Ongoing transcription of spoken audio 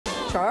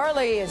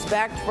Charlie is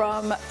back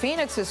from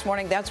Phoenix this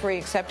morning. That's where he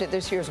accepted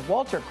this year's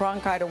Walter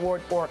Cronkite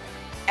Award for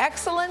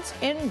Excellence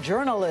in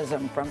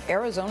Journalism from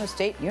Arizona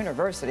State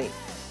University.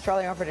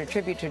 Charlie offered a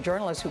tribute to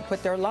journalists who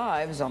put their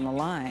lives on the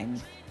line.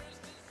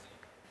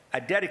 I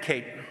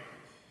dedicate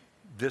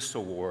this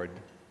award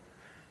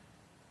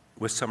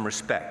with some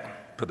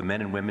respect for the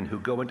men and women who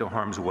go into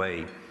harm's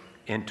way,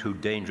 into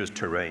dangerous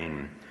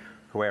terrain,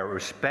 where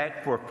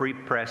respect for a free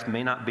press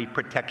may not be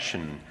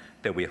protection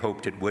that we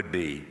hoped it would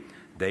be.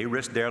 They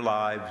risk their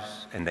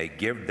lives and they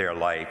give their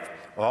life,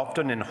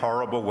 often in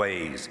horrible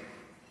ways.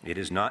 It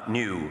is not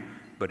new,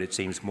 but it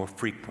seems more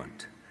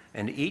frequent.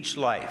 And each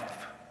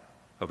life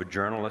of a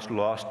journalist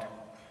lost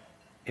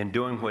in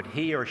doing what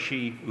he or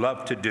she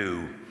loved to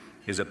do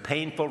is a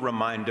painful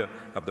reminder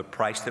of the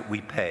price that we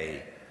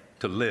pay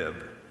to live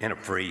in a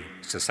free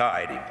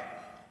society.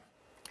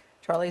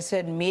 Charlie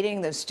said meeting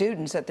the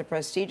students at the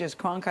prestigious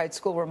Cronkite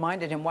School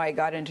reminded him why he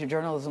got into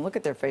journalism. Look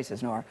at their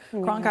faces, Nora.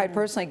 Cronkite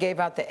personally gave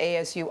out the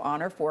ASU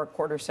honor for a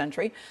quarter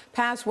century.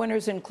 Past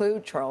winners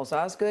include Charles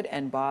Osgood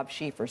and Bob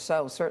Schieffer.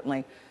 So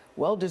certainly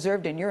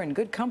well-deserved, and you're in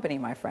good company,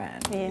 my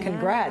friend. Yeah.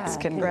 Congrats.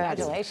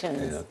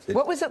 Congratulations. Yeah,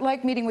 what was it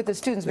like meeting with the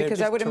students?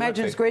 Because I would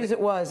imagine as great as it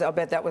was, I'll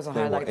bet that was a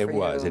highlight for you. It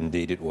was,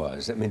 indeed it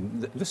was. I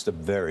mean, this is a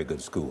very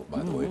good school,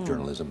 by the way, of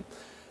journalism.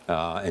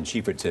 And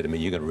Schieffer said to me,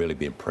 you're going to really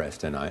be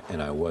impressed, and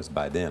I was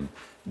by them.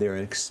 Their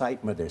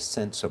excitement, their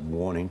sense of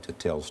wanting to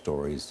tell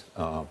stories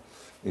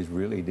is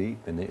really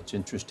deep, and it's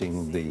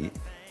interesting the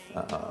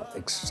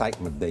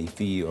excitement they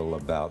feel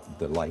about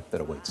the life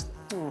that awaits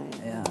them.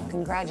 Yeah.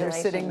 Congratulations.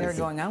 They're sitting there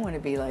going, I want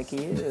to be like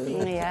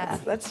you. Yeah.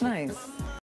 That's nice.